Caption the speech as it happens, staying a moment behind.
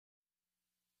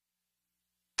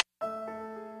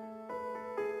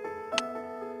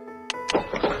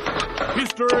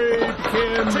History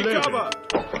became Take legend. cover!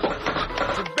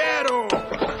 To battle!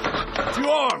 To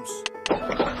arms!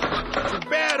 To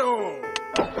battle!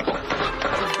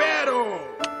 To battle!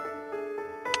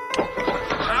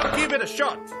 I'll give it a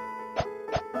shot!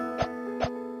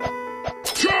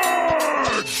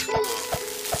 Charge!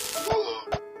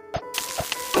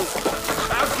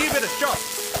 I'll give it a shot!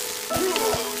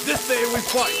 This day we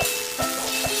fight!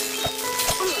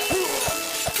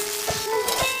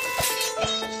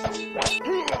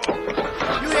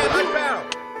 You had my bow!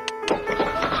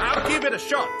 I'll give it a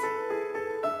shot!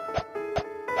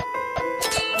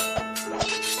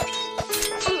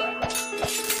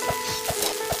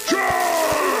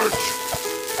 Charge!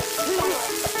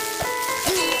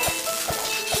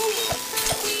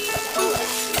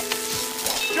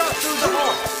 Shot through the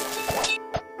heart!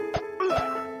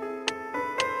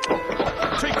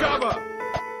 Take cover!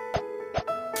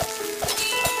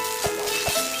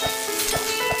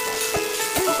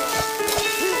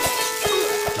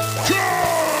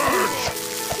 Charge!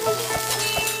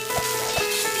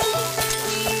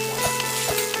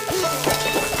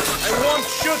 I want to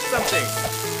shoot something!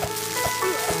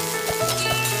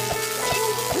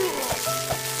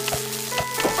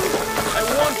 I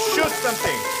want to shoot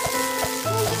something!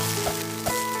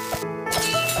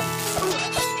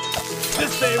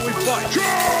 This day we fight!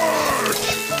 Charge!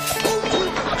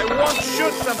 I want to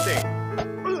shoot something!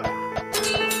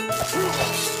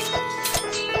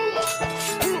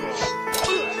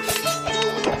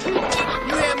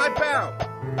 You had my bow!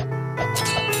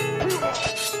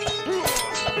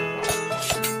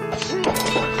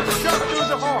 Shot through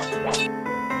the heart!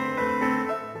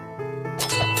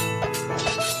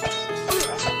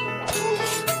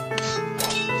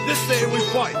 This day we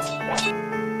fight!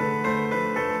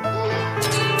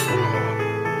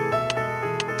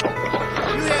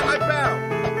 You had my bow!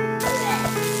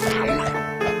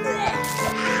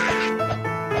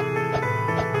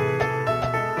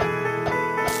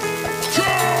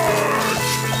 Charge!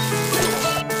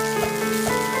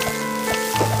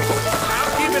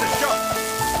 I'll give it a shot!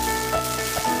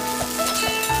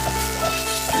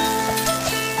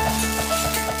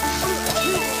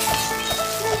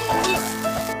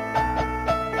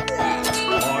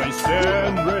 I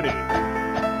stand ready.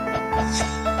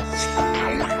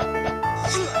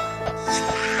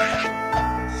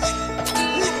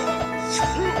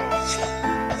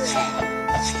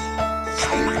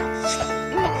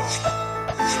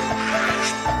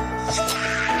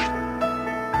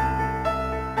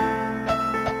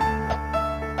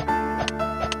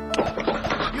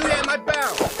 You had my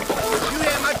bow! You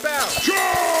had my bow!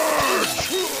 Charge!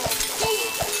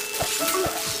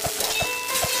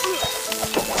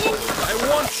 I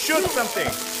want to shoot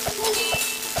something!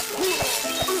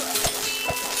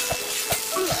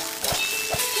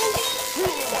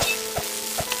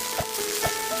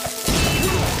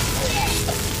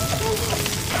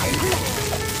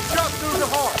 Shot through the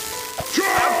heart!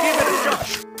 I'll give it a shot!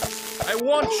 I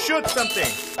want to shoot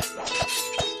something!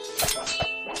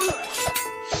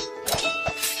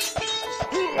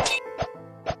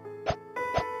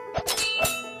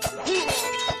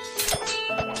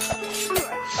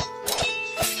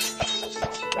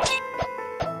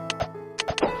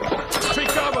 Take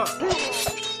cover!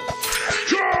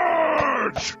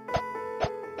 Charge!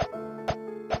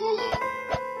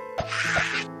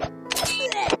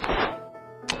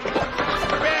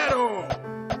 Battle!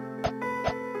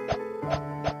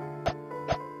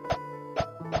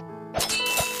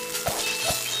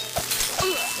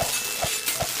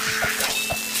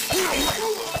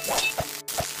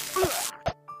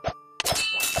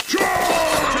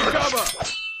 Take cover!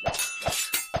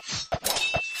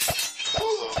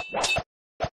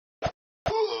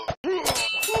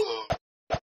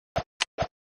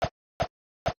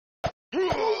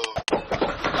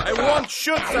 I want to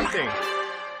shoot something!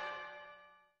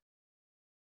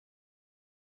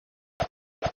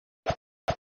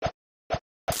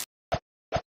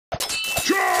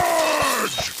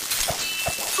 Charge!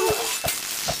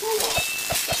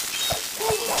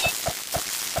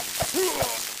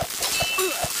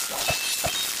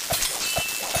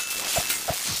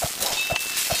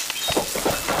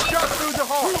 Shot through the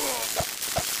heart!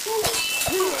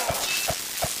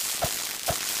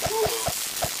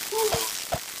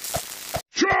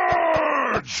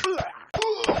 Charge!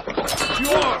 To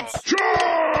arms!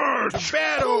 Charge! To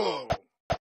battle!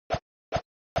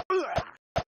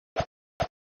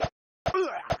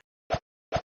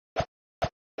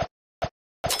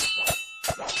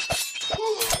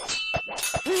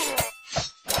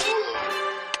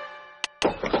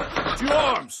 To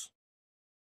arms!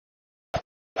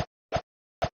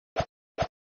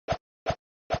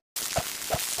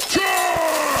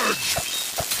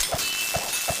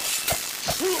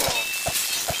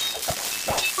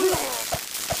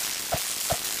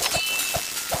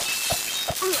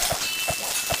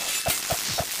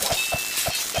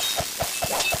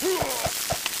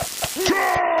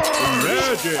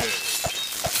 Magic!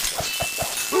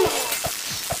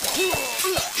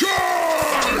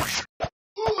 Charge!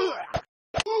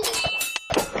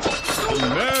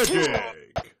 Magic!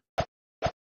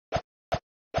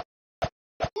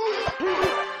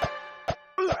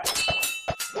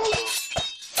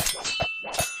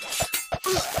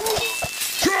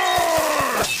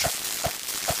 Charge!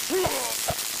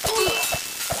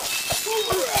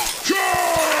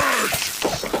 Charge!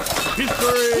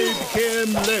 History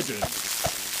became legend.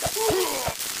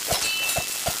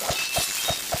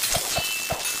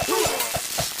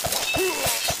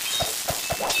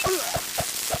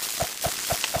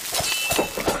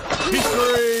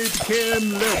 History became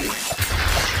legend.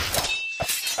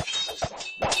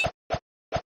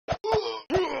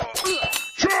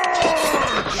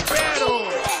 Charge! Battle!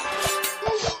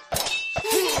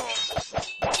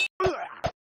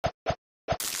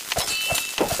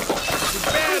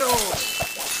 Battle!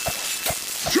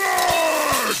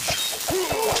 Charge!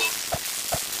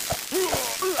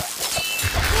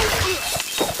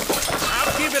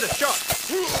 I'll give it a shot.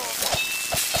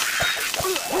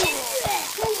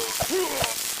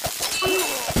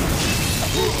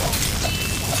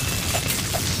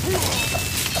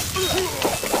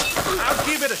 I'll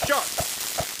give it a shot.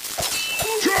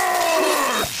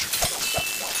 Charge!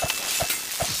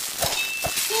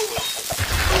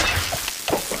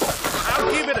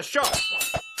 I'll give it a shot.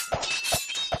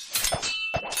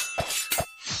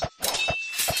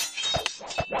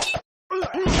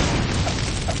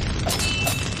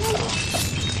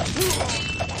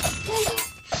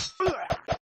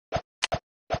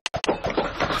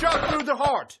 Shot through the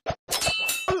heart.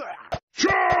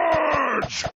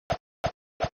 Charge!